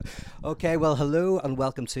Okay, well, hello and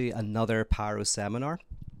welcome to another Paro seminar.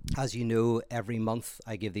 As you know, every month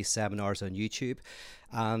I give these seminars on YouTube,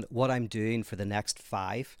 and what I'm doing for the next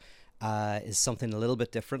five is something a little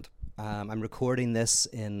bit different. I'm recording this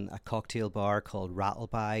in a cocktail bar called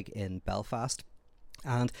Rattlebag in Belfast,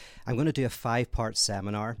 and I'm going to do a five-part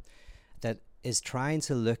seminar that is trying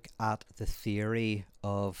to look at the theory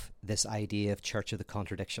of this idea of Church of the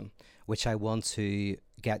Contradiction, which I want to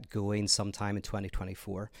get going sometime in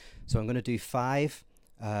 2024. So I'm going to do five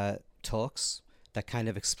talks that kind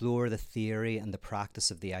of explore the theory and the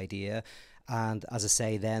practice of the idea. And as I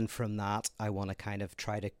say, then from that, I want to kind of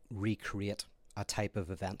try to recreate a type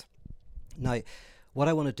of event. Now, what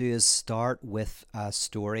I want to do is start with a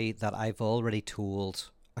story that I've already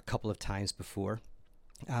told a couple of times before.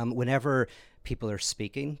 Whenever people are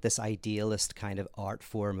speaking, this idealist kind of art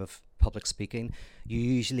form of public speaking, you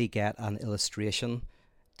usually get an illustration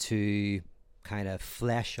to kind of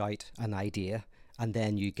flesh out an idea, and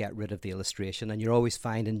then you get rid of the illustration, and you're always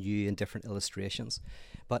finding new and different illustrations.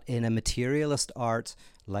 But in a materialist art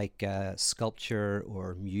like sculpture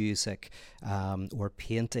or music or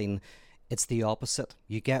painting, it's the opposite.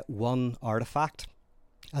 You get one artifact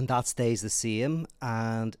and that stays the same,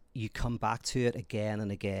 and you come back to it again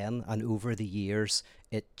and again, and over the years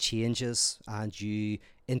it changes and you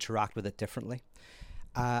interact with it differently.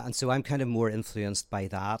 And so I'm kind of more influenced by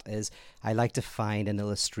that. Is I like to find an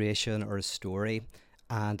illustration or a story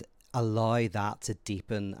and allow that to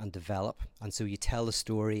deepen and develop, and so you tell the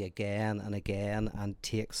story again and again and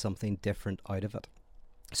take something different out of it.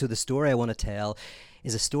 So the story I want to tell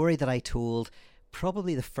is a story that I told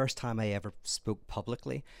probably the first time I ever spoke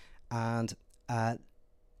publicly, and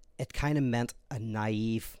it kind of meant a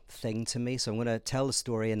naive thing to me. So I'm going to tell the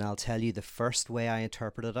story and I'll tell you the first way I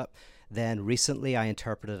interpreted it. Then recently I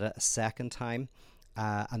interpreted it a second time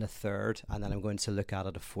and a third, and then I'm going to look at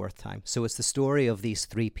it a fourth time. So it's the story of these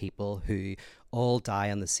three people who all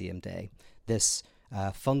die on the same day. This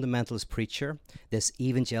fundamentalist preacher, this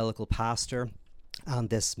evangelical pastor, and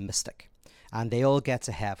this mystic. And they all get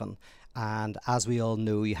to heaven. And as we all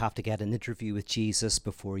know, you have to get an interview with Jesus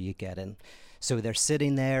before you get in. So they're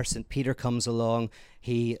sitting there. St. Peter comes along.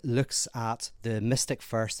 He looks at the mystic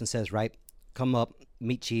first and says, right, come up,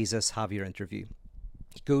 meet Jesus, have your interview.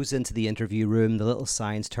 He goes into the interview room. The little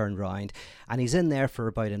signs turn round, and he's in there for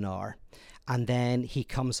about an hour. And then he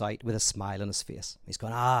comes out with a smile on his face. He's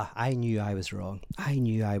going, I knew I was wrong. I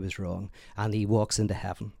knew I was wrong. And he walks into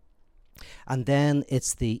heaven. And then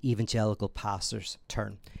it's the evangelical pastor's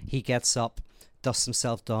turn. He gets up, dusts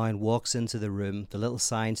himself down, walks into the room, the little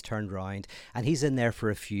signs turned round, and he's in there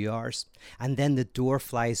for a few hours. And then the door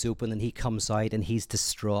flies open and he comes out and he's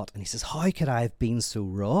distraught. And he says, how could I have been so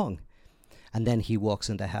wrong? And then he walks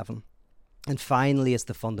into heaven. And finally, it's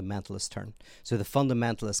the fundamentalist's turn. So the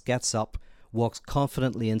fundamentalist gets up, walks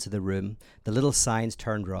confidently into the room, the little signs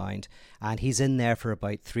turned round, and he's in there for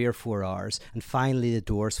about 3 or 4 hours, and finally the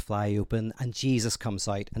doors fly open and Jesus comes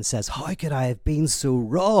out and says, how could I have been so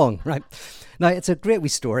wrong? Right now, it's a great wee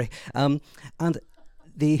story, and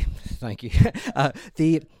the thank you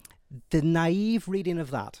the naive reading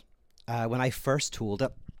of that when I first told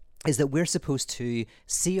it is that we're supposed to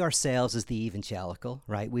see ourselves as the evangelical,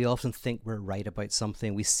 right? We often think we're right about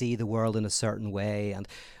something. We see the world in a certain way and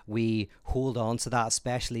we hold on to that,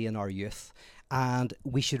 especially in our youth. And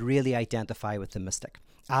we should really identify with the mystic.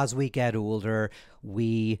 As we get older,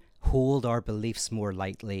 we hold our beliefs more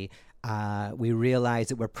lightly. We realize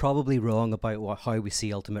that we're probably wrong about how we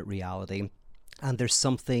see ultimate reality. And there's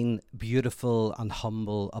something beautiful and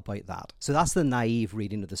humble about that. So that's the naive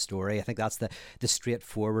reading of the story. I think that's the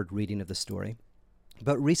straightforward reading of the story.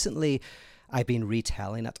 But recently, I've been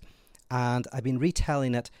retelling it. And I've been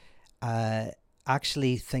retelling it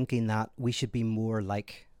actually thinking that we should be more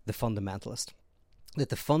like the fundamentalist. That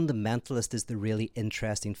the fundamentalist is the really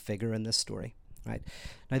interesting figure in this story. Right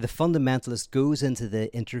now, the fundamentalist goes into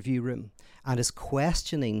the interview room and is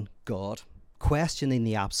questioning God, questioning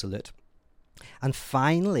the absolute. And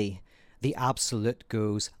finally, the absolute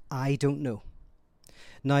goes, I don't know.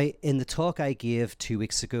 Now, in the talk I gave 2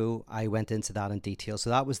 weeks ago, I went into that in detail.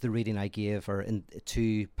 So that was the reading I gave, or in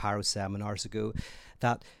 2 Paro seminars ago,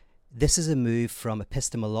 that this is a move from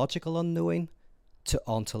epistemological unknowing to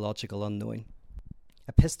ontological unknowing.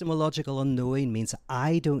 Epistemological unknowing means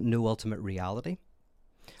I don't know ultimate reality.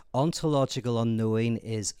 Ontological unknowing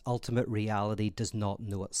is ultimate reality does not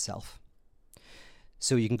know itself.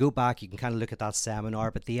 So you can go back, you can kind of look at that seminar,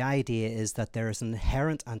 but the idea is that there is an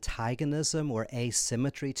inherent antagonism or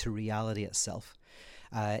asymmetry to reality itself.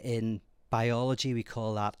 In biology, we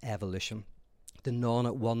call that evolution. the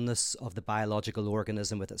non-at-oneness of the biological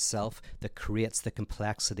organism with itself that creates the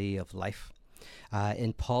complexity of life.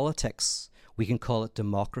 In politics, we can call it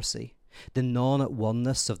democracy, the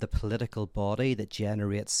non-at-oneness of the political body that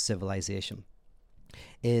generates civilization.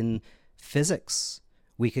 In physics,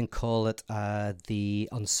 we can call it the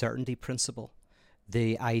uncertainty principle,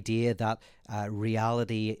 the idea that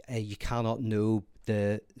reality, you cannot know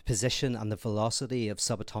the position and the velocity of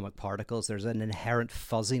subatomic particles. There's an inherent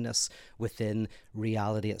fuzziness within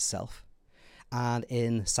reality itself. And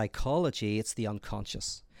in psychology, it's the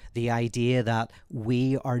unconscious, the idea that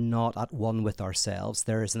we are not at one with ourselves.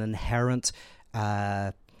 There is an inherent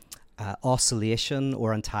oscillation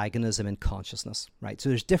or antagonism in consciousness, right? So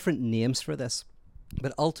there's different names for this.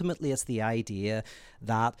 But ultimately, it's the idea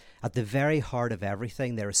that at the very heart of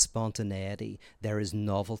everything, there is spontaneity, there is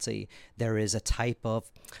novelty, there is a type of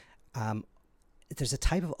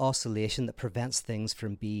oscillation that prevents things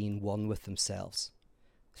from being one with themselves.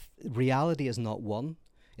 Reality is not one,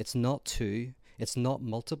 it's not two, it's not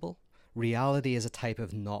multiple. Reality is a type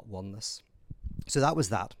of not oneness. So that was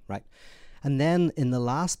that, right? And then in the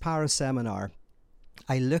last para seminar,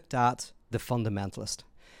 I looked at the fundamentalist.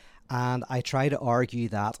 And I try to argue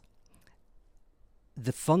that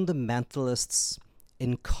the fundamentalists'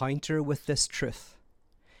 encounter with this truth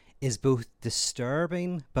is both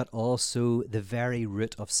disturbing but also the very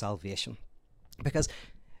root of salvation. Because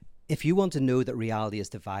if you want to know that reality is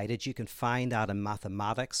divided, you can find that in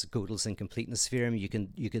mathematics, Gödel's incompleteness theorem, you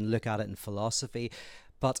can look at it in philosophy.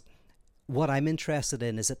 But what I'm interested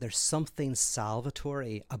in is that there's something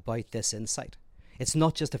salvatory about this insight. It's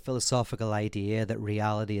not just a philosophical idea that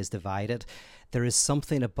reality is divided. There is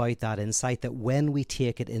something about that insight that when we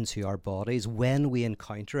take it into our bodies, when we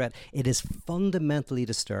encounter it, it is fundamentally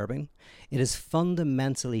disturbing. It is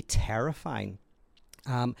fundamentally terrifying.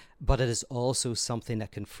 But it is also something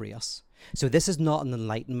that can free us. So this is not an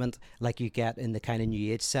enlightenment like you get in the kind of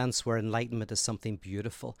New Age sense, where enlightenment is something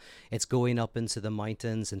beautiful. It's going up into the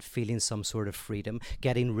mountains and feeling some sort of freedom,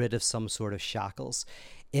 getting rid of some sort of shackles.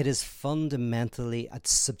 It is fundamentally a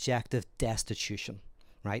subjective destitution,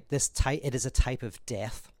 right? It is a type of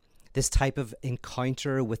death. This type of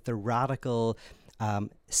encounter with the radical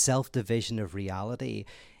self-division of reality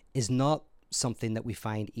is not something that we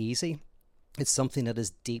find easy. It's something that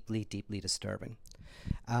is deeply, deeply disturbing.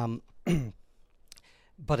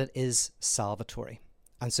 But it is salvatory.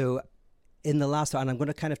 And so in the last, and I'm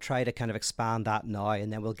going to try to expand that now,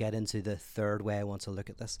 and then we'll get into the third way I want to look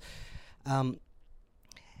at this.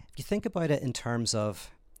 If you think about it in terms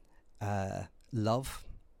of love,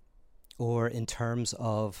 or in terms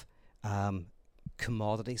of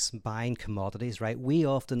commodities, buying commodities, right?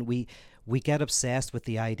 We get obsessed with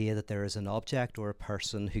the idea that there is an object or a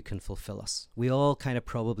person who can fulfill us. We all kind of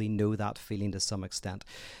probably know that feeling to some extent,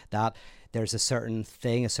 that there's a certain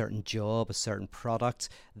thing, a certain job, a certain product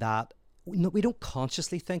that we don't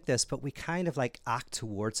consciously think this, but we kind of like act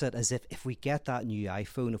towards it as if we get that new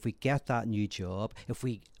iPhone, if we get that new job, if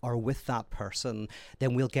we are with that person,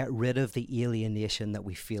 then we'll get rid of the alienation that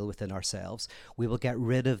we feel within ourselves. We will get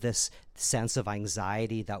rid of this sense of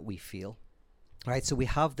anxiety that we feel. Right, so we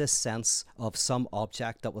have this sense of some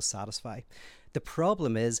object that will satisfy. The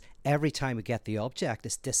problem is every time we get the object,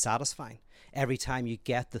 it's dissatisfying. Every time you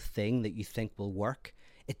get the thing that you think will work,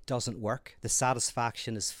 it doesn't work. The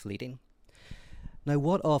satisfaction is fleeting. Now,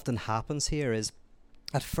 what often happens here is,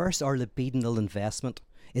 at first, our libidinal investment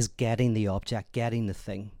is getting the object, getting the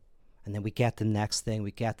thing. And then we get the next thing,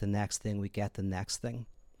 we get the next thing, we get the next thing.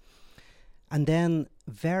 And then,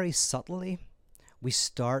 very subtly, we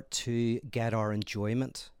start to get our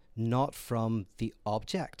enjoyment not from the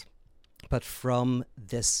object, but from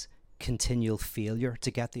this continual failure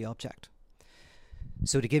to get the object.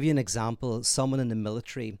 So to give you an example, someone in the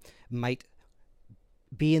military might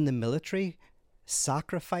be in the military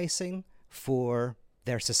sacrificing for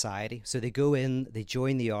their society. So they go in, they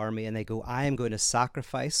join the army, and they go, I am going to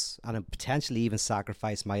sacrifice, and potentially even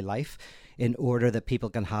sacrifice my life in order that people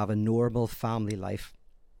can have a normal family life,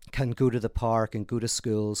 can go to the park and go to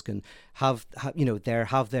schools, can have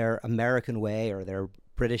their American way or their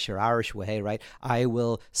British or Irish way, right? I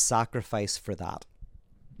will sacrifice for that.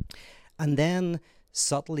 And then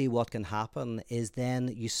subtly what can happen is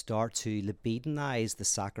then you start to libidinize the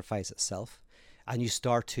sacrifice itself, and you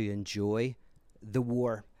start to enjoy the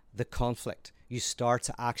war, the conflict. You start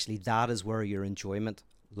to actually, that is where your enjoyment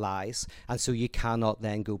lies. And so you cannot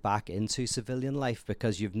then go back into civilian life,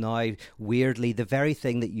 because you've now weirdly, the very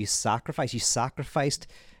thing that you sacrificed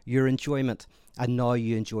your enjoyment, and now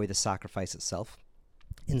you enjoy the sacrifice itself.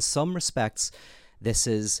 In some respects, this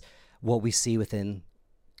is what we see within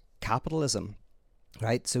capitalism.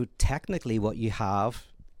 right? So technically what you have,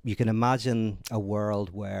 you can imagine a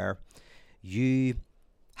world where you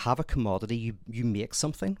have a commodity, you make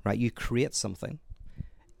something, right? You create something,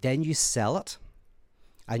 then you sell it,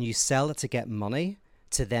 and you sell it to get money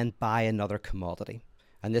to then buy another commodity.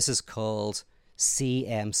 And this is called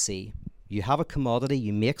CMC. You have a commodity,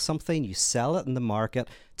 you make something, you sell it in the market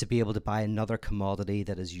to be able to buy another commodity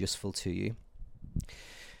that is useful to you.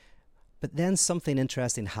 But then something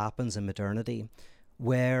interesting happens in modernity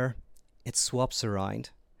where it swaps around.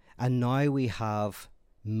 And now we have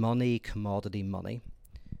money, commodity, money.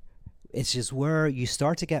 It's just where you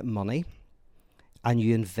start to get money and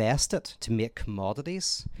you invest it to make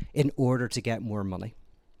commodities in order to get more money.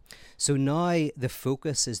 So now the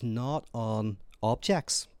focus is not on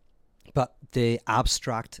objects, but the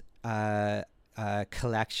abstract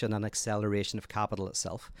collection and acceleration of capital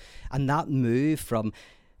itself. And that move from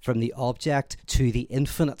the object to the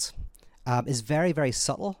infinite is very, very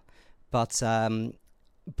subtle, but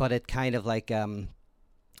it kind of like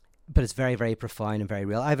but it's very, very profound and very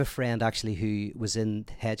real. I have a friend actually who was in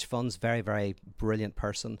hedge funds, very, very brilliant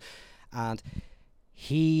person, and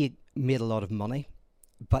he made a lot of money.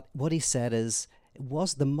 But what he said is,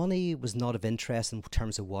 the money was not of interest in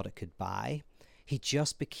terms of what it could buy. He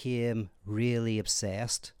just became really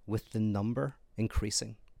obsessed with the number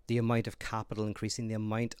increasing, the amount of capital increasing, the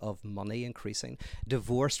amount of money increasing.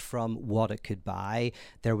 Divorced from what it could buy,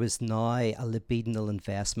 there was now a libidinal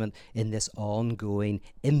investment in this ongoing,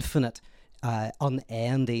 infinite,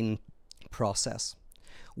 unending process,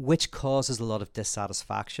 which causes a lot of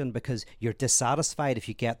dissatisfaction, because you're dissatisfied if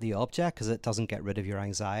you get the object because it doesn't get rid of your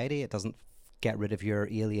anxiety, it doesn't get rid of your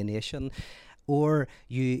alienation, or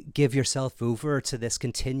you give yourself over to this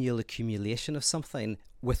continual accumulation of something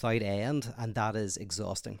without end, and that is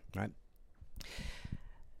exhausting, right?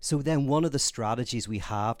 So then one of the strategies we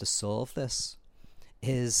have to solve this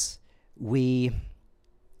is we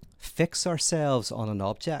fix ourselves on an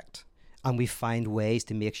object and we find ways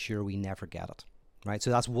to make sure we never get it. Right,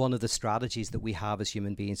 so that's one of the strategies that we have as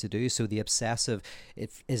human beings to do. So the obsessive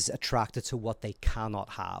is attracted to what they cannot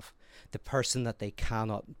have, the person that they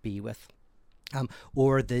cannot be with,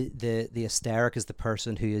 or the hysteric is the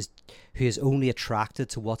person who is only attracted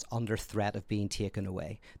to what's under threat of being taken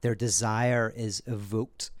away. Their desire is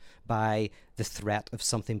evoked by the threat of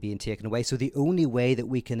something being taken away. So the only way that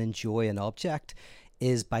we can enjoy an object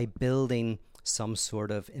is by building some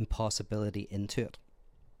sort of impossibility into it.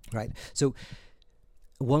 Right, so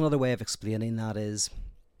one other way of explaining that is,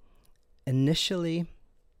 initially,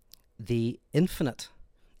 the infinite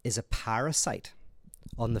is a parasite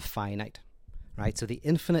on the finite, right? So the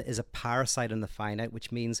infinite is a parasite on the finite,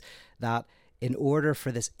 which means that in order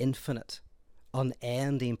for this infinite,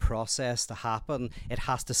 unending process to happen, it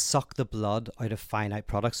has to suck the blood out of finite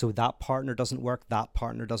products. So that partner doesn't work, that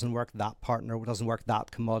partner doesn't work, that partner doesn't work,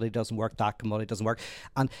 that commodity doesn't work, that commodity doesn't work.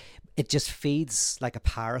 And it just feeds like a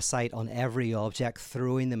parasite on every object,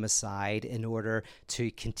 throwing them aside in order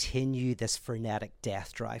to continue this frenetic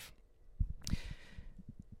death drive.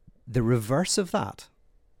 The reverse of that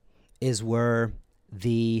is where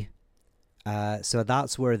so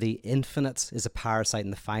that's where the infinite is a parasite on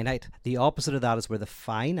the finite. The opposite of that is where the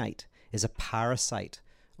finite is a parasite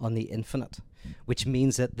on the infinite, which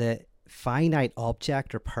means that the finite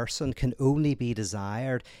object or person can only be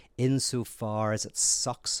desired insofar as it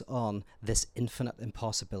sucks on this infinite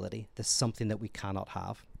impossibility, this something that we cannot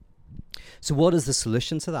have. So what is the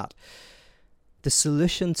solution to that? The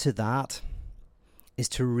solution to that is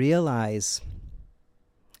to realize,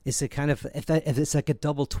 it's a kind of, if it's like a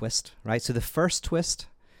double twist, right? So the first twist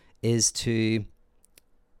is to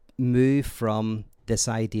move from this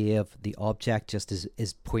idea of the object just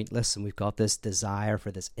is pointless, and we've got this desire for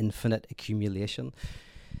this infinite accumulation.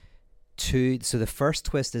 So the first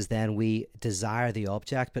twist is then we desire the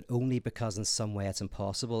object, but only because in some way it's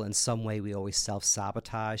impossible. In some way we always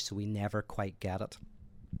self-sabotage, so we never quite get it.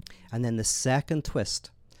 And then the second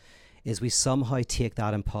twist is we somehow take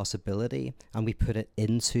that impossibility and we put it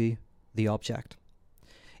into the object.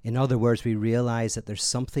 In other words, we realize that there's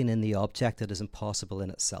something in the object that is impossible in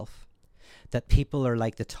itself. That people are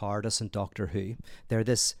like the TARDIS in Doctor Who. They're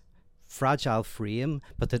this fragile frame,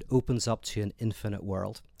 but that opens up to an infinite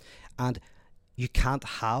world. And you can't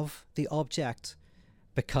have the object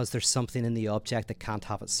because there's something in the object that can't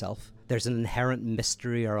have itself. There's an inherent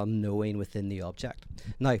mystery or unknowing within the object.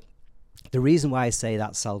 Now, the reason why I say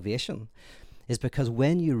that's salvation is because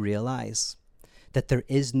when you realize that there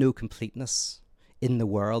is no completeness in the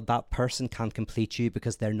world, that person can't complete you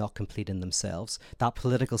because they're not complete in themselves. That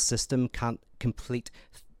political system can't complete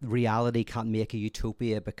reality, can't make a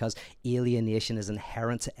utopia because alienation is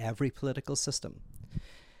inherent to every political system.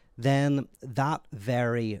 then that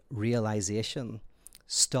very realization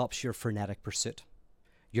stops your frenetic pursuit.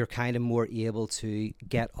 You're kind of more able to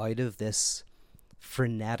get out of this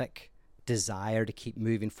frenetic desire to keep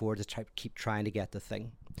moving forward, to keep trying to get the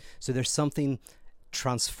thing. So there's something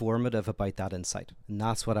transformative about that insight. And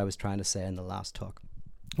that's what I was trying to say in the last talk.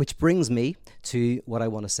 Which brings me to what I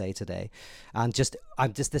want to say today. And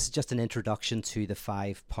this is just an introduction to the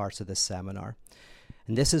 5 parts of this seminar.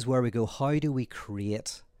 And this is where we go, how do we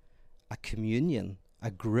create a communion,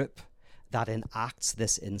 a group that enacts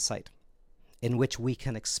this insight, in which we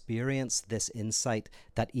can experience this insight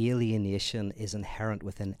that alienation is inherent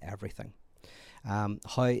within everything.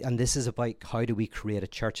 And this is about how do we create a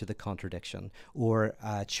church of the contradiction, or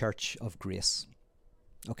a church of grace.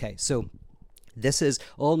 Okay, so this is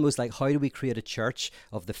almost like, how do we create a church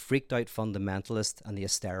of the freaked out fundamentalist and the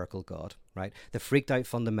hysterical God, right? The freaked out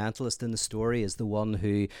fundamentalist in the story is the one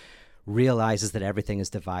who realizes that everything is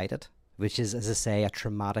divided, which is, as I say, a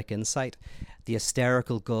traumatic insight. The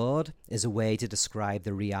hysterical God is a way to describe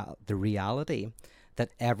the reality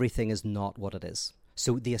that everything is not what it is.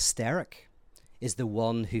 So the hysteric is the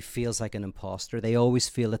one who feels like an imposter. They always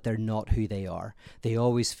feel that they're not who they are. They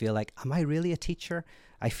always feel like, am I really a teacher?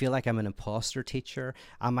 I feel like I'm an imposter teacher.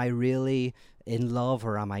 Am I really in love,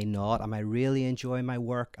 or am I not? Am I really enjoying my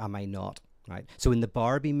work? Am I not? Right? So in the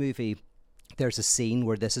Barbie movie, there's a scene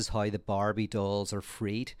where this is how the Barbie dolls are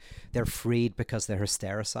freed. They're freed because they're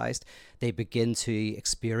hystericized. They begin to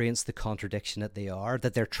experience the contradiction that they are,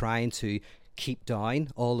 that they're trying to keep down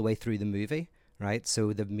all the way through the movie. Right,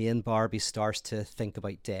 so the main Barbie starts to think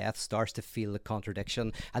about death, starts to feel the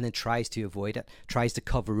contradiction, and then tries to avoid it, tries to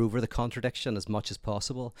cover over the contradiction as much as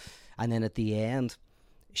possible. And then at the end,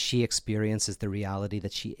 she experiences the reality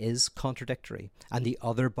that she is contradictory. And the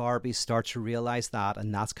other Barbies start to realize that,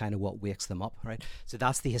 and that's kind of what wakes them up, right? So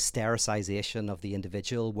that's the hystericization of the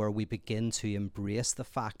individual, where we begin to embrace the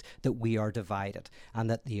fact that we are divided and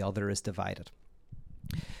that the other is divided.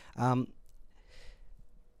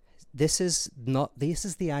 This is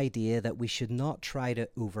the idea that we should not try to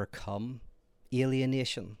overcome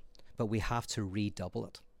alienation, but we have to redouble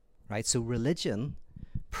it, right? So religion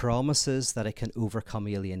promises that it can overcome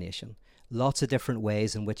alienation. Lots of different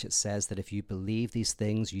ways in which it says that if you believe these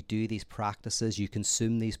things, you do these practices, you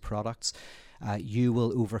consume these products, you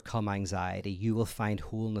will overcome anxiety, you will find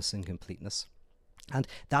wholeness and completeness. And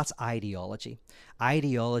that's ideology.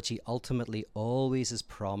 Ideology ultimately always is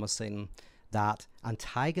promising that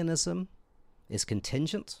antagonism is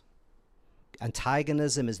contingent.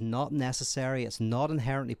 Antagonism is not necessary, it's not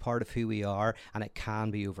inherently part of who we are, and it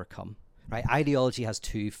can be overcome. Right? Ideology has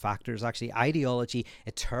 2 factors, actually. Ideology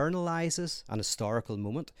eternalizes an historical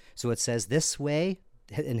moment. So it says this way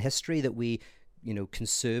in history that we,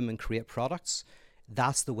 consume and create products,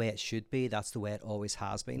 that's the way it should be. That's the way it always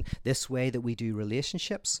has been. This way that we do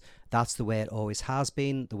relationships, that's the way it always has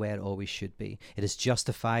been, the way it always should be. It is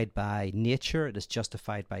justified by nature. It is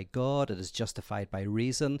justified by God. It is justified by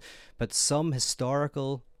reason. But some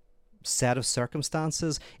historical set of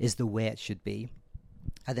circumstances is the way it should be.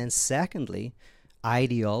 And then secondly,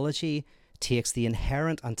 ideology takes the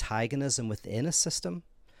inherent antagonism within a system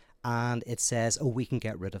and it says, oh, we can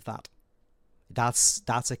get rid of that.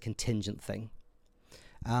 That's a contingent thing.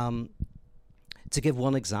 To give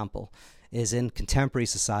one example, is in contemporary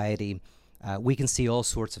society, we can see all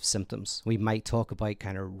sorts of symptoms. We might talk about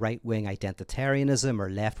kind of right-wing identitarianism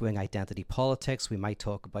or left-wing identity politics. We might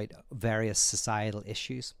talk about various societal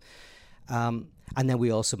issues. And then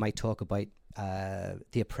we also might talk about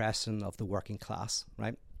the oppression of the working class,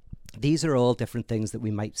 right? These are all different things that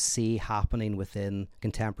we might see happening within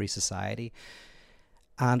contemporary society.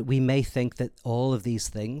 And we may think that all of these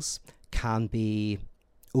things can be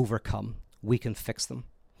overcome. We can fix them.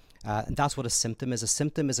 And that's what a symptom is. A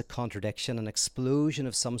symptom is a contradiction, an explosion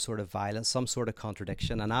of some sort of violence, some sort of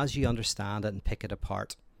contradiction. And as you understand it and pick it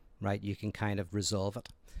apart, right, you can kind of resolve it.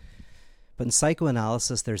 But in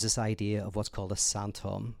psychoanalysis, there's this idea of what's called a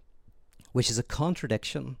symptom, which is a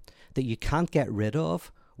contradiction that you can't get rid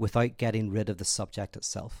of without getting rid of the subject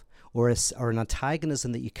itself, or an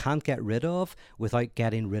antagonism that you can't get rid of without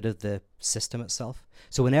getting rid of the system itself.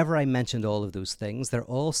 So whenever I mentioned all of those things, they're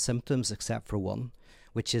all symptoms except for one,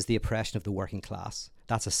 which is the oppression of the working class.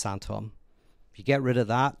 That's a symptom. If you get rid of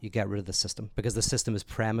that, you get rid of the system, because the system is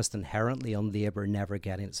premised inherently on labour never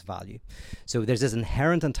getting its value. So there's this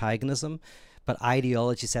inherent antagonism, but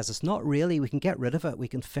ideology says it's not really, we can get rid of it, we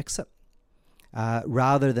can fix it.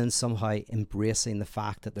 Rather than somehow embracing the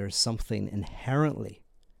fact that there's something inherently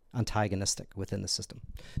antagonistic within the system.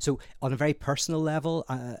 So on a very personal level,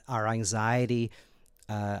 our anxiety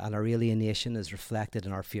and our alienation is reflected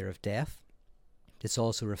in our fear of death. It's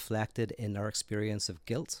also reflected in our experience of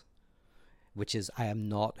guilt, which is I am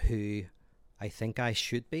not who I think I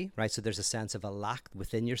should be, right? So there's a sense of a lack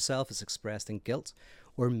within yourself is expressed in guilt.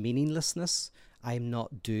 Or meaninglessness. I'm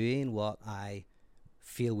not doing what I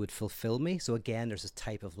feel would fulfill me. So again, there's a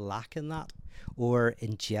type of lack in that. Or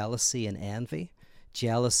in jealousy and envy.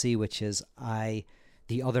 Jealousy, which is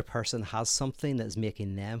the other person has something that is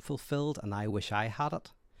making them fulfilled and I wish I had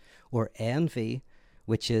it. Or envy,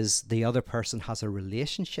 which is the other person has a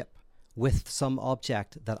relationship with some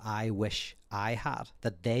object that I wish I had,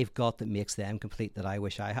 that they've got that makes them complete, that I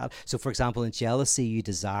wish I had. So for example, in jealousy, you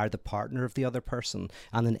desire the partner of the other person,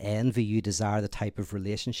 and in envy, you desire the type of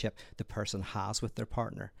relationship the person has with their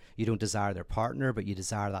partner. You don't desire their partner, but you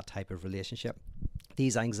desire that type of relationship.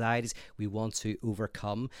 These anxieties we want to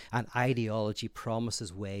overcome, and ideology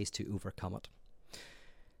promises ways to overcome it.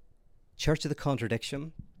 Church of the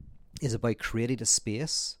Contradiction is about creating a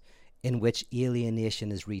space in which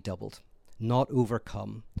alienation is redoubled, not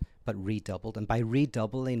overcome, but redoubled. And by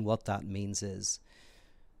redoubling, what that means is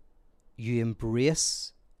you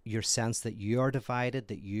embrace your sense that you are divided,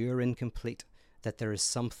 that you're incomplete, that there is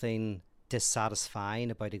something dissatisfying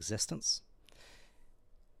about existence,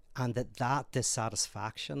 and that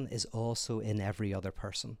dissatisfaction is also in every other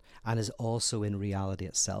person, and is also in reality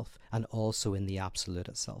itself, and also in the absolute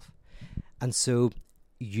itself. And so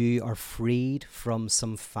you are freed from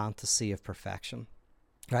some fantasy of perfection,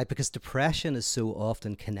 right? Because depression is so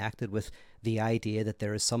often connected with the idea that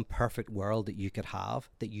there is some perfect world that you could have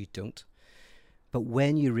that you don't. But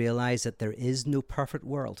when you realize that there is no perfect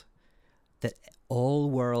world, that all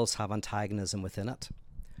worlds have antagonism within it,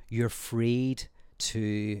 you're freed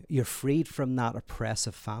from that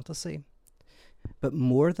oppressive fantasy. But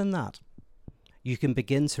more than that, you can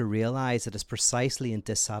begin to realize that it's precisely in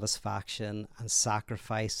dissatisfaction and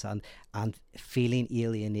sacrifice and feeling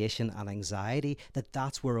alienation and anxiety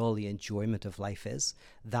that's where all the enjoyment of life is.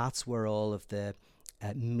 That's where all of the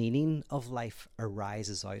meaning of life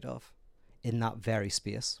arises out of, in that very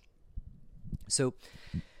space. So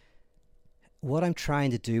what I'm trying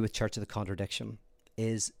to do with Church of the Contradiction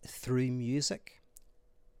is through music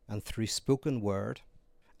and through spoken word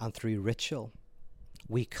and through ritual,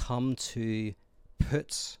 we come to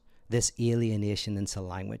put this alienation into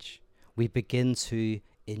language. We begin to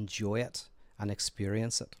enjoy it and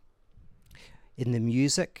experience it. In the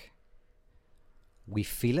music, we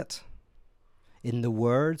feel it. In the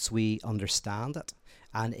words, we understand it.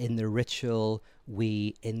 And in the ritual,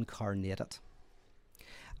 we incarnate it.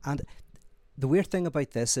 And the weird thing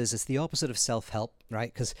about this is it's the opposite of self-help,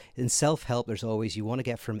 right? Because in self-help, there's always, you want to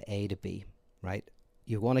get from A to B, right?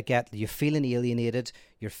 You're feeling alienated,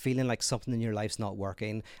 you're feeling like something in your life's not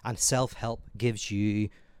working, and self-help gives you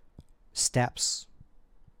steps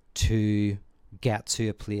to get to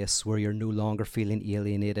a place where you're no longer feeling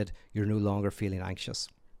alienated, you're no longer feeling anxious.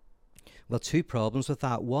 Well, two problems with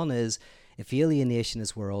that. One is, if alienation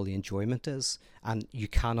is where all the enjoyment is, and you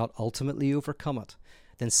cannot ultimately overcome it,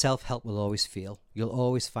 then self-help will always fail. You'll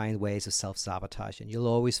always find ways of self-sabotaging. You'll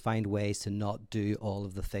always find ways to not do all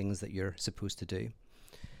of the things that you're supposed to do.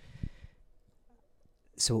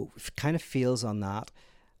 So it kind of feels on that.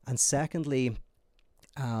 And secondly,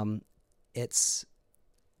 it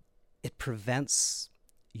prevents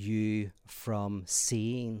you from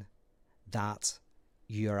seeing that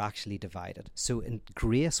you're actually divided. So in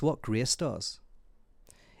grace, what grace does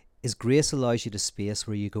is grace allows you to space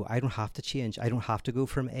where you go, I don't have to change. I don't have to go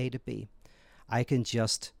from A to B. I can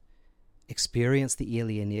just experience the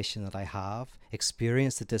alienation that I have,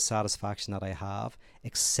 experience the dissatisfaction that I have,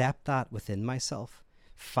 accept that within myself,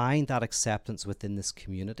 find that acceptance within this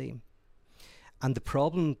community. And the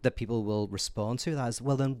problem that people will respond to that is,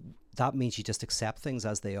 well, then that means you just accept things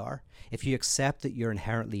as they are. If you accept that you're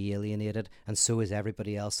inherently alienated, and so is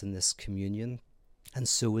everybody else in this communion, and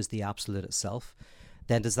so is the absolute itself,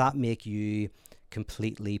 then does that make you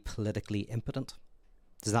completely politically impotent?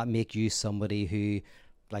 Does that make you somebody who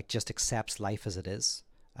just accepts life as it is?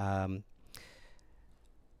 But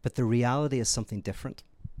the reality is something different.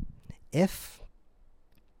 If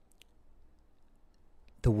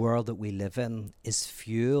the world that we live in is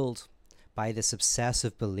fueled by this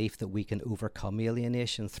obsessive belief that we can overcome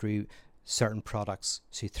alienation through certain products,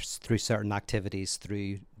 through certain activities,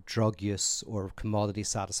 through drug use or commodity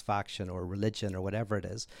satisfaction or religion or whatever it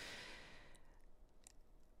is,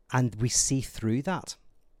 and we see through that,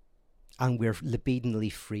 and we're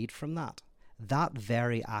libidinally freed from that, that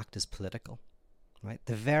very act is political, right?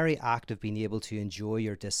 The very act of being able to enjoy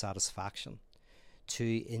your dissatisfaction,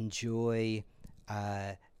 to enjoy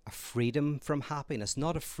a freedom from happiness,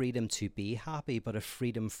 not a freedom to be happy, but a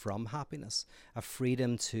freedom from happiness, a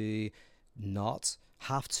freedom to not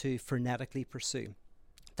have to frenetically pursue.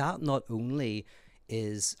 That not only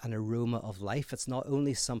is an aroma of life, it's not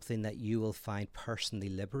only something that you will find personally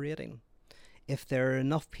liberating. If there are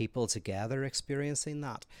enough people together experiencing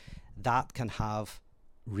that, that can have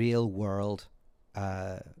real world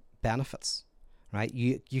benefits, right?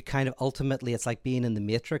 You kind of ultimately, it's like being in the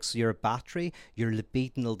matrix. You're a battery, your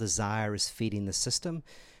libidinal desire is feeding the system.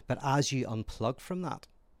 But as you unplug from that,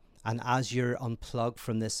 and as you're unplugged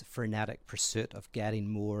from this frenetic pursuit of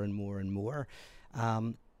getting more and more and more,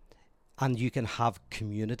 and you can have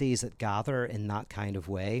communities that gather in that kind of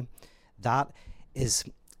way, that is,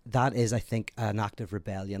 I think, an act of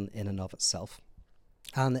rebellion in and of itself.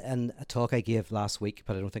 And in a talk I gave last week,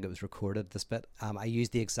 but I don't think it was recorded, this bit, I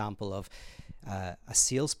used the example of a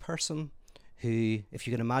salesperson who, if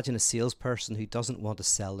you can imagine a salesperson who doesn't want to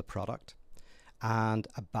sell the product and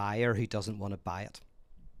a buyer who doesn't want to buy it.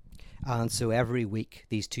 And so every week,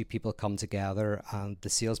 these two people come together and the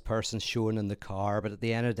salesperson's showing in the car, but at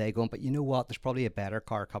the end of the day going, but you know what, there's probably a better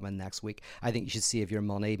car coming next week. I think you should save your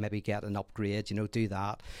money, maybe get an upgrade, do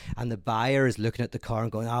that. And the buyer is looking at the car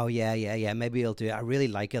and going, oh, yeah, maybe I'll do it. I really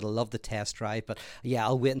like it. I love the test drive, but yeah,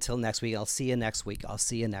 I'll wait until next week. I'll see you next week.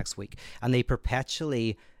 And they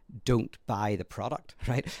perpetually don't buy the product,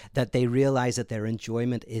 right? That they realize that their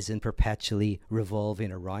enjoyment isn't perpetually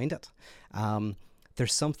revolving around it.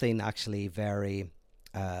 There's something actually very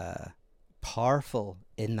powerful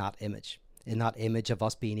in that image of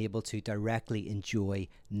us being able to directly enjoy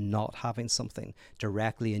not having something,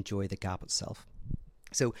 directly enjoy the gap itself.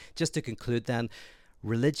 So just to conclude then,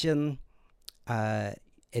 religion in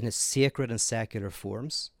its sacred and secular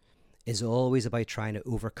forms is always about trying to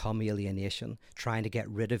overcome alienation, trying to get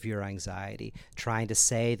rid of your anxiety, trying to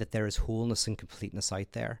say that there is wholeness and completeness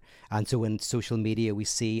out there. And so in social media, we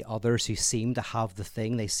see others who seem to have the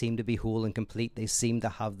thing, they seem to be whole and complete, they seem to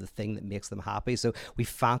have the thing that makes them happy. So we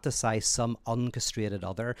fantasize some uncastrated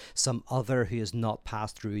other, some other who has not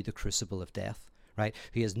passed through the crucible of death, right?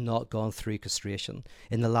 Who has not gone through castration.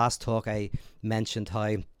 In the last talk, I mentioned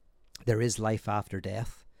how there is life after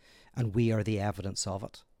death, and we are the evidence of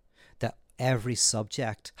it. Every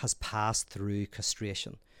subject has passed through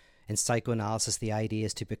castration. In psychoanalysis, the idea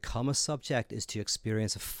is to become a subject is to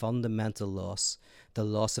experience a fundamental loss, the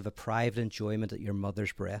loss of a private enjoyment at your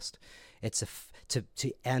mother's breast. It's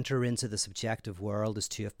to enter into the subjective world is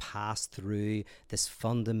to have passed through this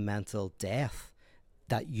fundamental death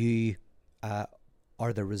that you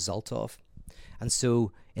are the result of. And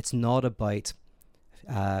so it's not about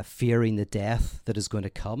fearing the death that is going to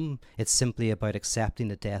come. It's simply about accepting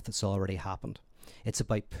the death that's already happened. It's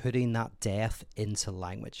about putting that death into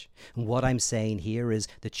language. And what I'm saying here is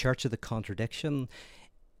the Church of the Contradiction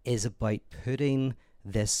is about putting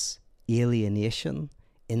this alienation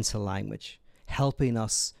into language, helping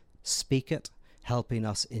us speak it, helping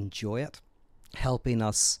us enjoy it, helping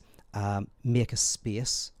us make a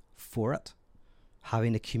space for it.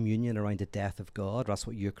 Having a communion around the death of God, that's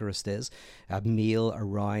what Eucharist is, a meal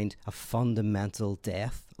around a fundamental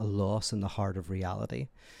death, a loss in the heart of reality.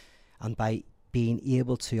 And by being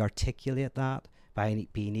able to articulate that, by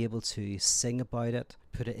being able to sing about it,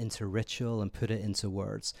 put it into ritual and put it into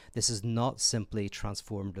words, this is not simply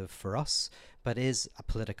transformative for us, but is a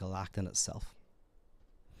political act in itself.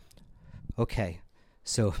 Okay,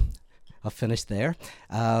 so I'll finish there.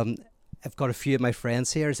 I've got a few of my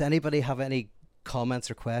friends here. Does anybody have any comments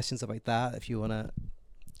or questions about that? If you want to,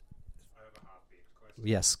 I have a half-baked question.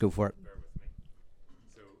 Yes, go for it. Bear with me.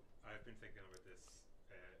 So I've been thinking about this,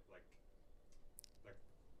 like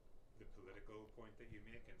the political point that you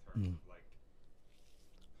make in terms of like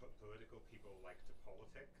political people like to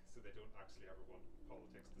politic, so they don't actually ever want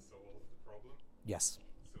politics to solve the problem. Yes.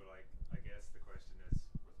 So like, I guess the question is,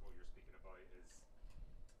 with what you're speaking about, is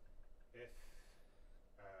if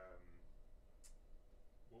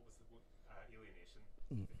what was the alienation?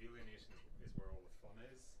 If alienation is where all the fun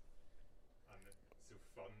is, and so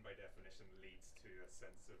fun by definition leads to a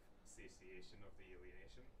sense of satiation of the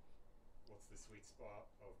alienation, what's the sweet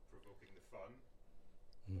spot of provoking the fun?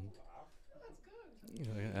 Laugh. That's good.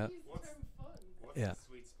 Yeah. What's Yeah. the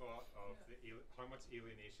sweet spot of how much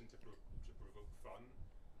alienation to provoke fun,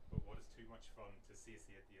 but what is too much fun to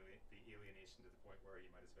satiate the alienation to the point where you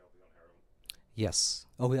might as well be on heroin? Yes.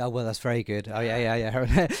 Oh, yeah, well, that's very good. Oh,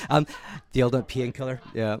 yeah. The old painkiller.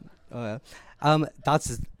 Yeah. Oh, yeah.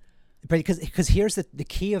 That's because here's the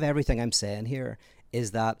key of everything I'm saying here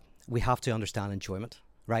is that we have to understand enjoyment,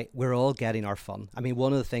 right? We're all getting our fun. I mean,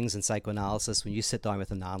 one of the things in psychoanalysis, when you sit down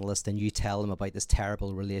with an analyst and you tell them about this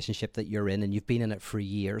terrible relationship that you're in and you've been in it for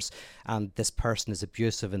years, and this person is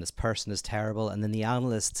abusive and this person is terrible, and then the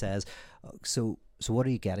analyst says, so what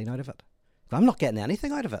are you getting out of it? I'm not getting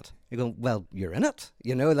anything out of it. You go, well, you're in it,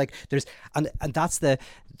 like there's, and that's the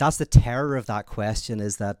terror of that question,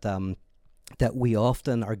 is that that we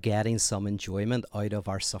often are getting some enjoyment out of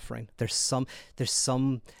our suffering. There's some,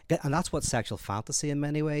 and that's what sexual fantasy in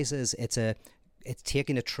many ways is. It's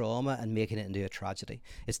taking a trauma and making it into a tragedy.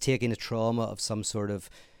 It's taking a trauma of some sort of,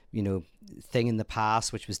 thing in the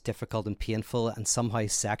past which was difficult and painful, and somehow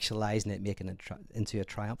sexualizing it, making it into a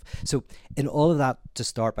triumph. So in all of that, to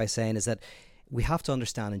start by saying, is that we have to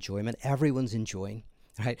understand enjoyment. Everyone's enjoying,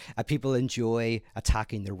 right? People enjoy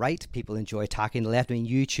attacking the right, people enjoy attacking the left. I mean,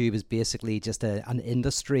 YouTube is basically just an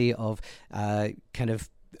industry of kind of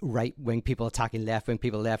right-wing people attacking left-wing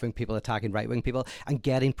people attacking right-wing people, and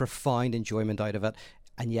getting profound enjoyment out of it,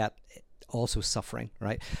 and yet also suffering,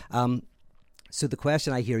 right? So the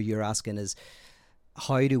question I hear you're asking is,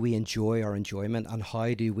 how do we enjoy our enjoyment, and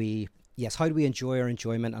how do we enjoy our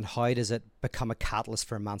enjoyment, and how does it become a catalyst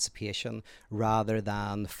for emancipation rather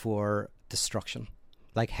than for destruction,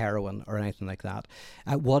 like heroin or anything like that?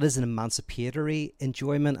 What is an emancipatory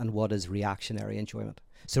enjoyment, and what is reactionary enjoyment?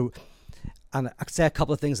 So, and I'll say a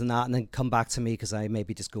couple of things on that, and then come back to me, because I may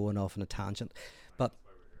be just going off on a tangent. But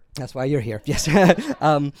that's why you're here. Yes.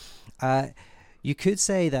 You could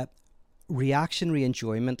say that reactionary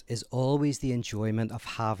enjoyment is always the enjoyment of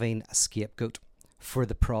having a scapegoat for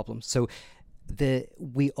the problem. So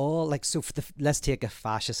let's take a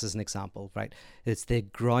fascist as an example, right? It's the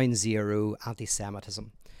ground zero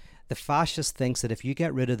anti-Semitism. The fascist thinks that if you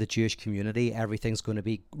get rid of the Jewish community, everything's going to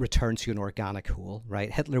be returned to an organic whole,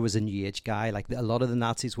 right? Hitler was a New Age guy, like a lot of the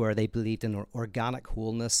Nazis were. They believed in organic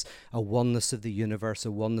wholeness, a oneness of the universe,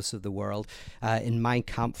 a oneness of the world. In Mein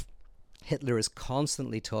Kampf, Hitler is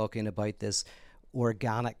constantly talking about this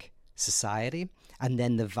organic society, and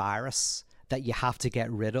then the virus that you have to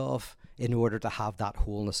get rid of in order to have that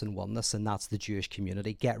wholeness and oneness, and that's the Jewish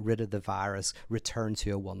community. Get rid of the virus, return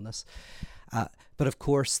to a oneness. But of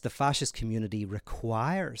course, the fascist community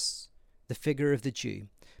requires the figure of the Jew,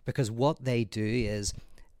 because what they do is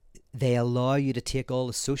they allow you to take all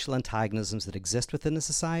the social antagonisms that exist within the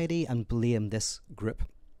society and blame this group.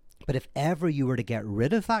 But if ever you were to get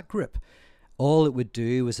rid of that group, all it would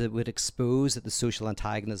do is it would expose that the social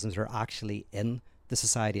antagonisms are actually in the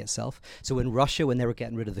society itself. So in Russia, when they were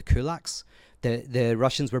getting rid of the kulaks, the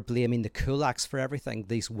Russians were blaming the kulaks for everything,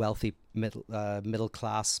 these wealthy middle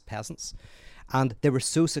class peasants. And they were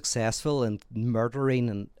so successful in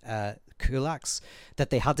murdering kulaks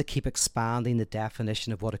that they had to keep expanding the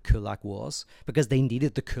definition of what a kulak was, because they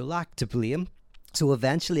needed the kulak to blame. So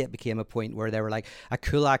eventually it became a point where they were like, a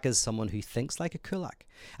kulak is someone who thinks like a kulak.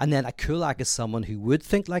 And then a kulak is someone who would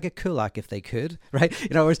think like a kulak if they could, right?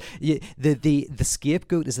 In other words, the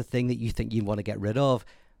scapegoat is the thing that you think you want to get rid of,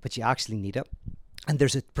 but you actually need it. And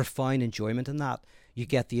there's a profound enjoyment in that. You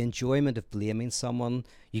get the enjoyment of blaming someone,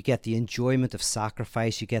 you get the enjoyment of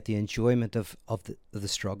sacrifice, you get the enjoyment of the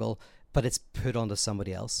struggle, but it's put onto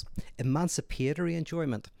somebody else. Emancipatory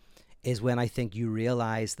enjoyment is when I think you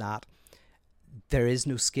realize that there is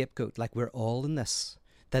no scapegoat, like we're all in this.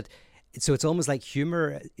 So it's almost like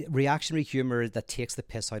humor, reactionary humor that takes the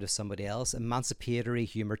piss out of somebody else. Emancipatory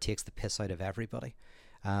humor takes the piss out of everybody.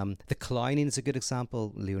 The clowning is a good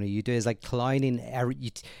example, Leonie. You do is like clowning.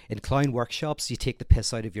 In clown workshops, you take the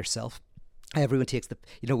piss out of yourself. Everyone takes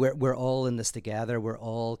we're all in this together. We're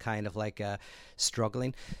all kind of like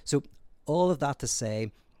struggling. So all of that to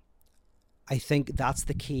say, I think that's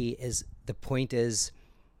the key. Is the point is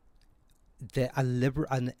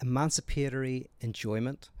an emancipatory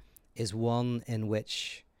enjoyment is one in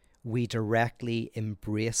which we directly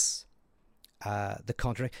embrace the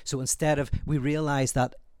contrary. So instead of, we realize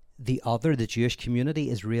that the Jewish community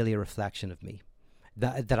is really a reflection of me,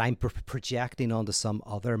 that I'm projecting onto some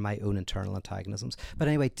other, my own internal antagonisms. But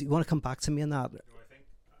anyway, do you want to come back to me on that? No, I think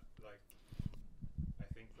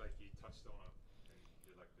you touched on it in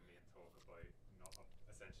the main talk about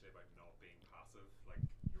essentially about not being passive. Like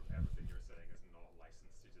everything you're saying is not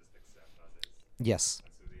licensed to just accept as is. Yes. And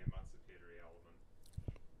so the emancipatory element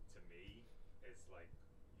to me is like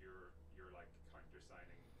you're like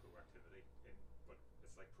countersigning proactivity, but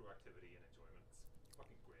it's like proactivity and enjoyment. It's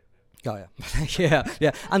fucking great, mate. Oh yeah,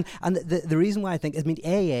 yeah. And the reason why I think,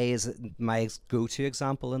 AA is my go-to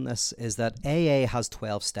example in this, is that AA has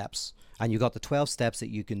 12 steps, and you've got the 12 steps that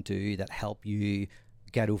you can do that help you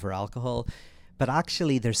get over alcohol. But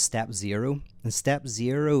actually there's step 0, and step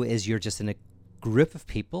 0 is you're just in a group of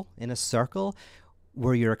people in a circle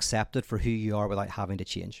where you're accepted for who you are without having to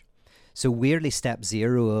change. So weirdly, step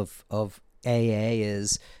 0 of AA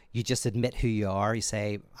is you just admit who you are. You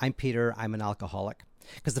say, I'm Peter, I'm an alcoholic.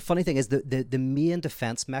 Because the funny thing is the main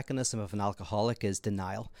defense mechanism of an alcoholic is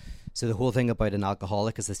denial. So the whole thing about an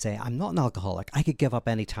alcoholic is they say, I'm not an alcoholic. I could give up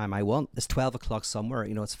any time I want. It's 12 o'clock somewhere.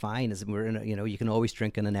 It's fine. We're in you can always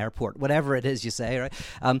drink in an airport, whatever it is you say, right?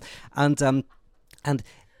 And and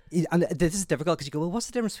this is difficult because you go, well, what's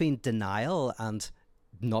the difference between denial and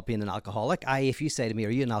not being an alcoholic? If you say to me, are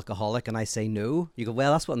you an alcoholic? And I say no, you go,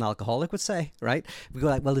 well, that's what an alcoholic would say, right? We go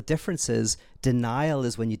like, well, the difference is denial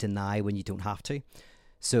is when you deny when you don't have to.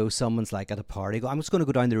 So someone's like at a party, go, I'm just going to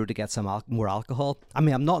go down the road to get some more alcohol. I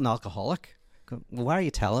mean, I'm not an alcoholic. Go, well, why are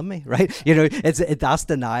you telling me, right? That's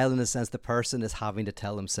denial in the sense the person is having to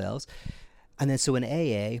tell themselves. And then so in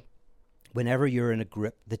AA, whenever you're in a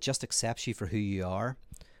group that just accepts you for who you are,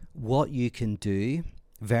 what you can do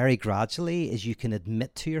very gradually is you can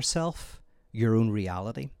admit to yourself your own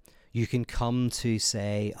reality. You can come to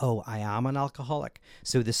say, oh, I am an alcoholic.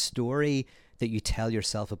 So the story that you tell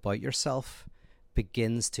yourself about yourself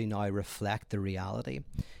begins to now reflect the reality.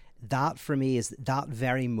 That for me is that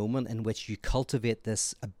very moment in which you cultivate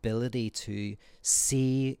this ability to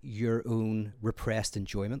see your own repressed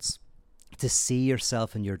enjoyments, to see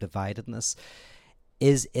yourself in your dividedness,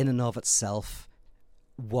 is in and of itself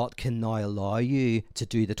what can now allow you to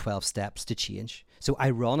do the 12 steps to change. So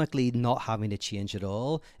ironically, not having to change at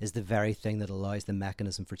all is the very thing that allows the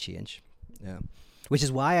mechanism for change. Yeah. Which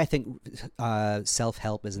is why I think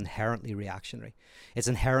self-help is inherently reactionary. It's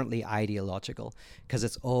inherently ideological because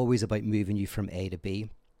it's always about moving you from A to B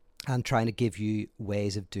and trying to give you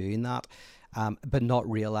ways of doing that, but not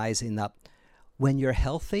realizing that when you're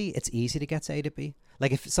healthy, it's easy to get to A to B.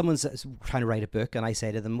 Like if someone's trying to write a book and I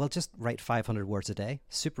say to them, well, just write 500 words a day.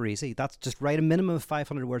 Super easy. That's just write a minimum of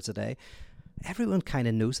 500 words a day. Everyone kind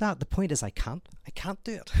of knows that. The point is I can't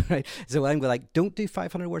do it, right? So I'm like, don't do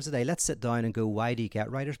 500 words a day. Let's sit down and go, why do you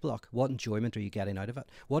get writer's block? What enjoyment are you getting out of it?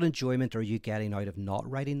 What enjoyment are you getting out of not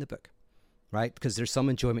writing the book, right? Because there's some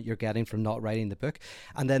enjoyment you're getting from not writing the book.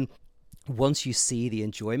 And then once you see the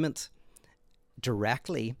enjoyment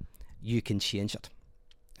directly, you can change it.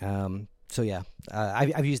 So yeah,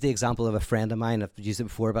 I've used the example of a friend of mine, I've used it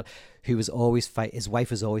before, but who was always his wife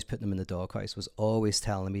was always putting him in the doghouse, was always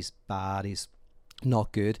telling him he's bad, he's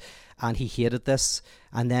not good, and he hated this.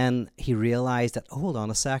 And then he realized that, hold on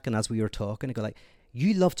a second, as we were talking, I go like,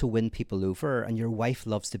 you love to win people over and your wife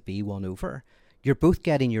loves to be won over. You're both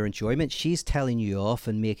getting your enjoyment. She's telling you off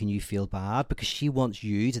and making you feel bad because she wants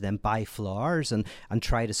you to then buy flowers and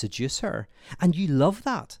try to seduce her. And you love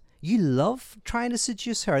that. You love trying to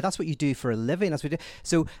seduce her. That's what you do for a living. That's what you do.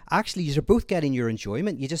 So actually, you're both getting your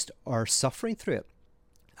enjoyment. You just are suffering through it.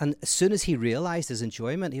 And as soon as he realized his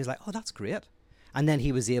enjoyment, he was like, oh, that's great. And then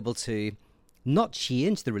he was able to not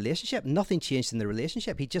change the relationship. Nothing changed in the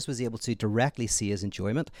relationship. He just was able to directly see his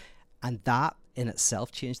enjoyment. And that in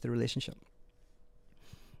itself changed the relationship.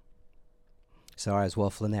 Sorry, I was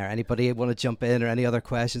waffling there. Anybody want to jump in or any other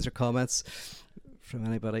questions or comments from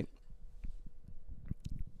anybody?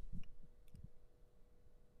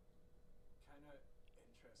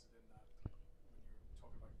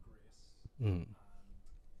 And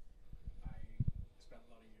I spent a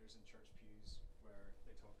lot of years in church pews where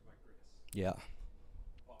they talked about grace. Yeah.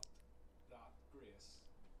 But that grace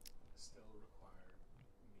still required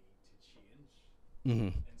me to change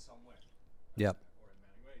in some way. Yep. Or in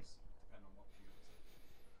many ways, depending on what pew it was in.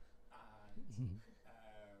 And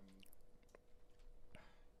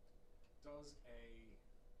does a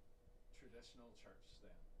traditional church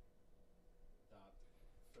then that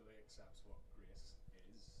fully accepts what grace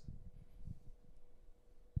is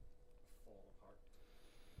fall apart?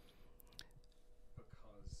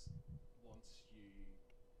 Because once you,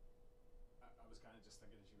 I was kind of just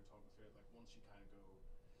thinking as you were talking through it, like once you kind of go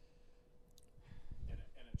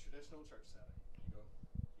in a traditional church setting, you go,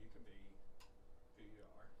 you can be who you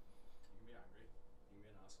are, you can be angry, you can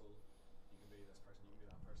be an asshole, you can be this person, you can be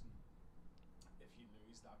that person. If you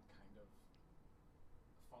lose that kind of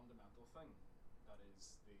fundamental thing, that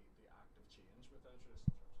is the act of change within a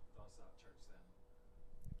traditional church, does that church then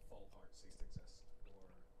fall apart, cease to exist,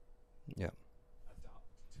 or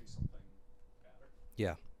adapt to something better?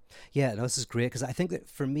 Yeah. Yeah, no, this is great because I think that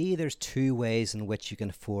for me, there's two ways in which you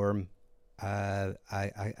can form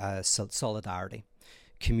solidarity,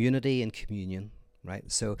 community and communion, right?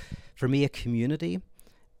 So for me, a community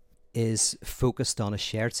is focused on a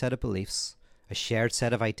shared set of beliefs, a shared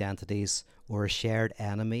set of identities, or a shared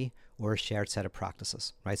enemy, or a shared set of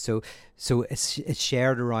practices, right? So it's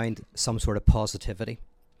shared around some sort of positivity.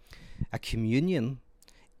 A communion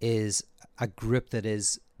is a group that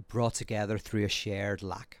is brought together through a shared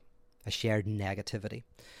lack, a shared negativity.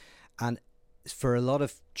 And for a lot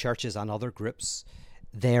of churches and other groups,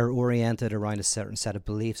 they're oriented around a certain set of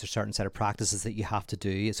beliefs or certain set of practices that you have to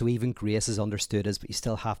do. So even grace is understood as, but you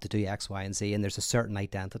still have to do X, Y, and Z, and there's a certain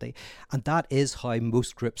identity. And that is how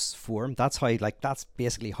most groups form. That's how, that's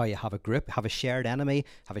basically how you have a group, have a shared enemy,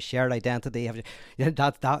 have a shared identity.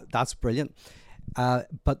 That's brilliant.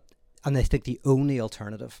 And I think the only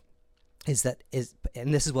alternative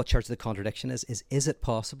and this is what Church of the Contradiction is it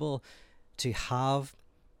possible to have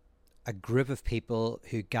a group of people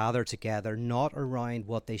who gather together not around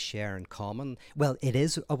what they share in common? Well, it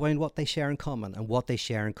is around what they share in common, and what they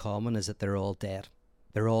share in common is that they're all dead.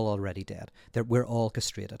 They're all already dead. We're all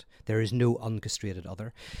castrated. There is no uncastrated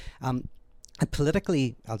other. And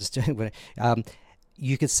politically, I'll just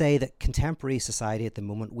you could say that contemporary society at the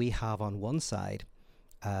moment, we have on one side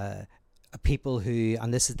people who,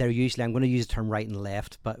 and they're usually, I'm going to use the term right and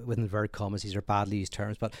left, but with inverted commas, these are badly used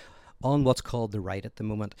terms, but on what's called the right at the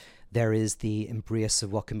moment, there is the embrace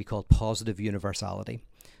of what can be called positive universality.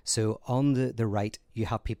 So on the right, you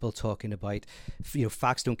have people talking about,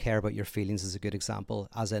 facts don't care about your feelings is a good example,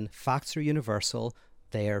 as in facts are universal,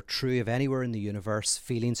 they are true of anywhere in the universe,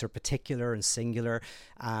 feelings are particular and singular,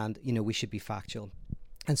 and, we should be factual.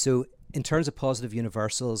 And so in terms of positive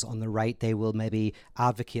universals, on the right, they will maybe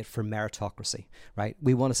advocate for meritocracy, right?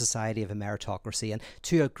 We want a society of a meritocracy, and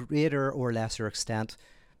to a greater or lesser extent,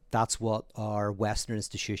 that's what our Western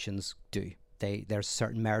institutions do. There's a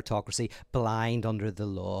certain meritocracy, blind under the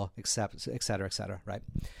law, et cetera, right?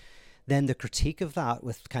 Then the critique of that,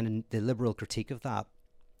 with kind of the liberal critique of that,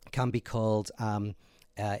 can be called,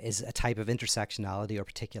 is a type of intersectionality or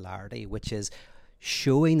particularity, which is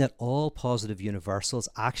showing that all positive universals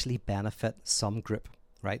actually benefit some group,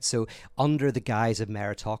 right? So under the guise of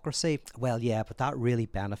meritocracy, well, yeah, but that really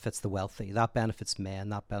benefits the wealthy. That benefits men,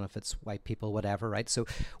 that benefits white people, whatever, right? So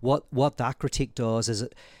what that critique does is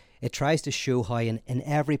it tries to show how in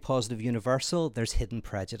every positive universal, there's hidden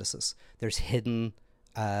prejudices. There's hidden,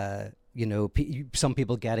 some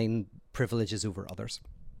people getting privileges over others.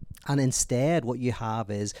 And instead, what you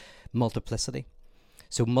have is multiplicity.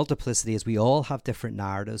 So multiplicity is we all have different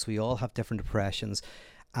narratives, we all have different impressions,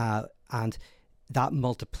 and that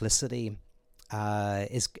multiplicity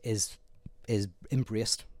is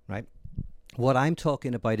embraced, right? What I'm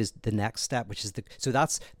talking about is the next step, which is so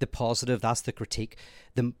that's the positive, that's the critique.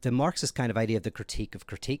 The Marxist kind of idea of the critique of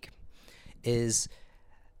critique is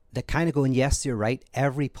that kind of going, yes, you're right,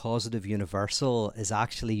 every positive universal is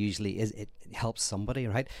actually it helps somebody,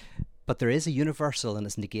 right? But there is a universal in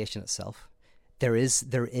its negation itself. There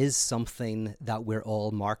is something that we're all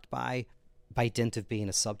marked by dint of being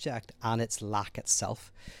a subject, and its lack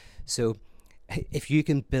itself. So if you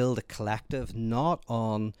can build a collective not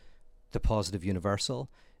on the positive universal,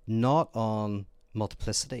 not on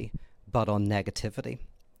multiplicity, but on negativity,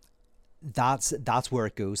 that's where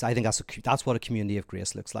it goes. I think that's what a community of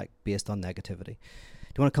grace looks like, based on negativity.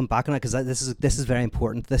 Do you want to come back on that? Because this is very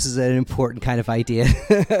important. This is an important kind of idea.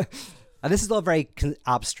 And this is all very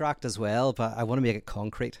abstract as well, but I want to make it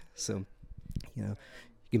concrete. So, you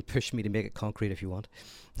can push me to make it concrete if you want.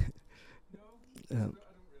 No, I don't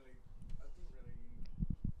really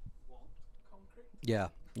want concrete. Yeah.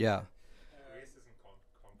 Grace isn't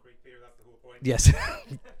concrete, Peter. That's the whole point. Yes.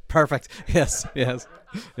 Perfect. Yes. Yeah.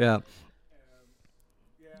 Yeah,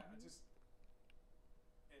 I just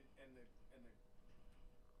in the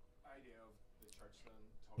idea of the church then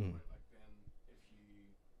talking about like then if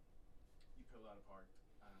you pull that apart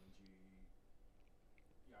and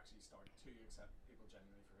you actually start to accept people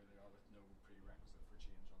genuinely for who they are with no prerequisite for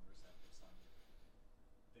change on the receptive standard,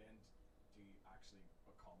 then do you actually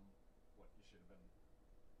become what you should have been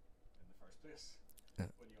in the first place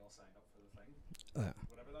when you all signed up for the thing,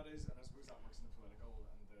 whatever that is. And I suppose that works in the political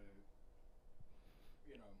and the,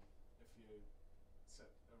 if you sit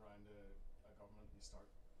around a government, you stop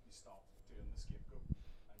doing the scapegoat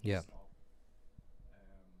and you stop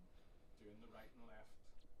doing the right and left,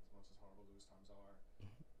 as much as horrible those terms are,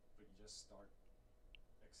 but you just start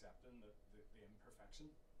accepting the imperfection.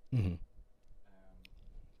 Mm-hmm. And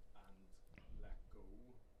let go,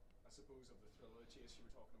 I suppose, of the thrill of the chase you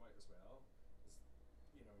were talking about as well.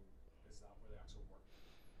 Is that where the actual work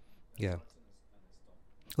starts and is done?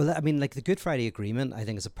 Well, I mean, like the Good Friday Agreement, I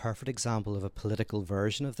think, is a perfect example of a political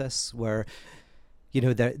version of this, where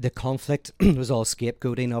the conflict was all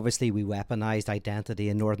scapegoating. Obviously, we weaponized identity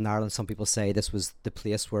in Northern Ireland. Some people say this was the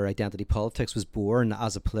place where identity politics was born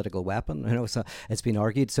as a political weapon. So it's been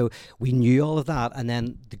argued. So we knew all of that. And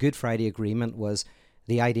then the Good Friday Agreement was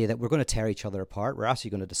the idea that we're going to tear each other apart. We're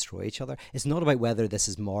actually going to destroy each other. It's not about whether this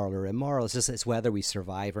is moral or immoral. It's whether we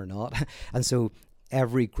survive or not. And so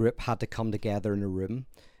every group had to come together in a room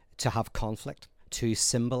to have conflict, to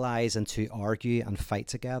symbolize and to argue and fight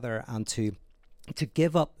together and to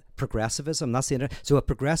give up progressivism. That's the so a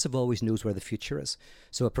progressive always knows where the future is.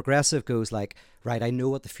 So a progressive goes like, right, I know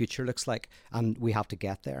what the future looks like and we have to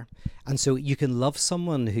get there. And so you can love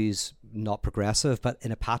someone who's not progressive but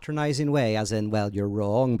in a patronizing way, as in, well, you're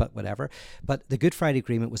wrong, but whatever. But the Good Friday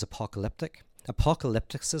Agreement was apocalyptic.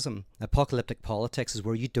 Apocalypticism, apocalyptic politics, is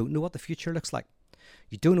where you don't know what the future looks like.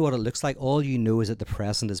 You don't know what it looks like. All you know is that the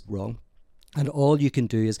present is wrong. And all you can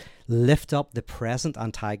do is lift up the present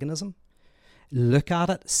antagonism, look at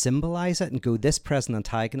it, symbolize it, and go, this present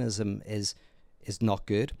antagonism is not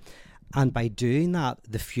good. And by doing that,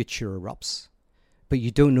 the future erupts. But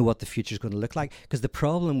you don't know what the future is going to look like, because the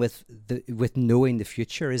problem with knowing the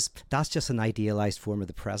future is that's just an idealized form of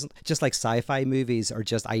the present. Just like sci-fi movies are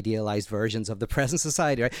just idealized versions of the present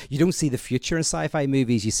society, right? You don't see the future in sci-fi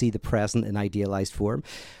movies, you see the present in idealized form.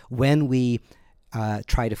 When we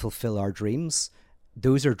try to fulfill our dreams,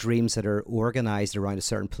 those are dreams that are organized around a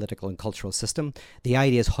certain political and cultural system. The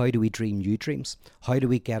idea is, how do we dream new dreams? How do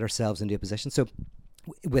we get ourselves into a position? So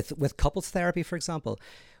with couples therapy, for example,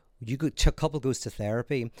 a couple goes to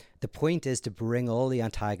therapy. The point is to bring all the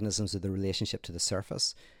antagonisms of the relationship to the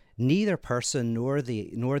surface. Neither person nor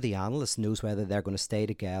the analyst knows whether they're going to stay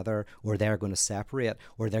together or they're going to separate,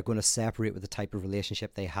 or they're going to separate with the type of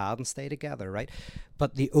relationship they had and stay together, right?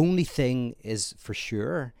 But the only thing is for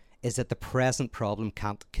sure is that the present problem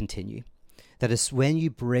can't continue. That is, when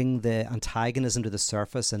you bring the antagonism to the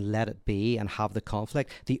surface and let it be and have the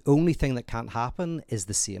conflict, the only thing that can't happen is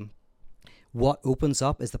the same. What opens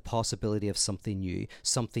up is the possibility of something new,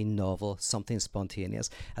 something novel, something spontaneous.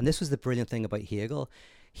 And this was the brilliant thing about Hegel.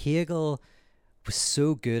 Hegel was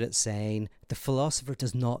so good at saying the philosopher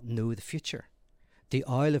does not know the future. The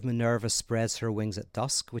owl of Minerva spreads her wings at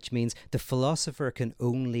dusk, which means the philosopher can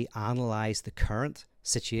only analyze the current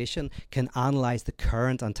situation, can analyze the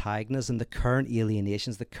current antagonism, the current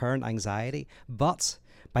alienations, the current anxiety. But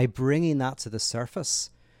by bringing that to the surface,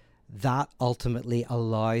 that ultimately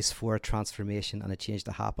allows for a transformation and a change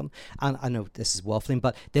to happen. And I know this is waffling,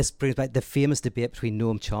 but this brings back the famous debate between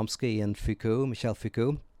Noam Chomsky and Foucault, Michel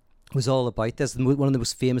Foucault, was all about this. One of the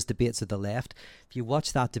most famous debates of the left. If you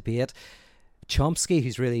watch that debate, Chomsky,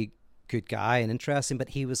 who's really good guy and interesting, but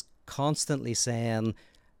he was constantly saying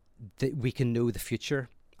that we can know the future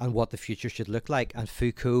and what the future should look like. And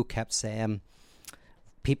Foucault kept saying,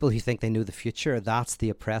 people who think they know the future, that's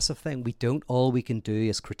the oppressive thing. We don't. All we can do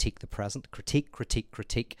is critique the present.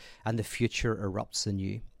 Critique, and the future erupts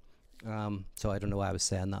anew. So I don't know why I was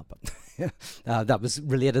saying that, but that was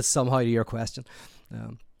related somehow to your question.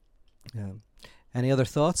 Any other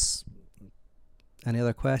thoughts? Any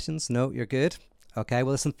other questions? No, you're good? Okay,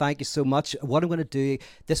 well, listen, thank you so much. What I'm going to do,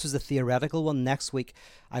 this was a theoretical one. Next week,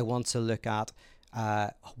 I want to look at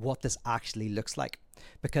what this actually looks like.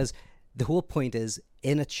 Because the whole point is,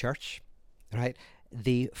 in a church, right,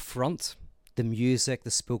 the front, the music,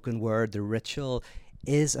 the spoken word, the ritual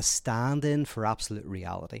is a stand-in for absolute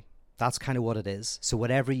reality. That's kind of what it is. So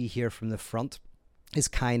whatever you hear from the front is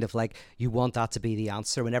kind of like, you want that to be the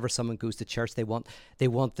answer. Whenever someone goes to church, they want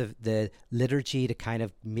the liturgy to kind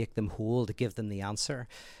of make them whole, to give them the answer.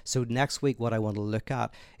 So next week, what I want to look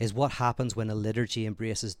at is what happens when a liturgy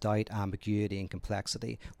embraces doubt, ambiguity, and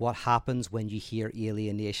complexity. What happens when you hear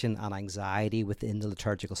alienation and anxiety within the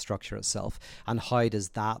liturgical structure itself, and how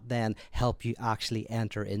does that then help you actually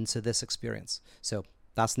enter into this experience? So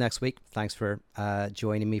that's next week. Thanks for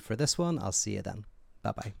joining me for this one. I'll see you then.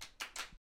 Bye-bye.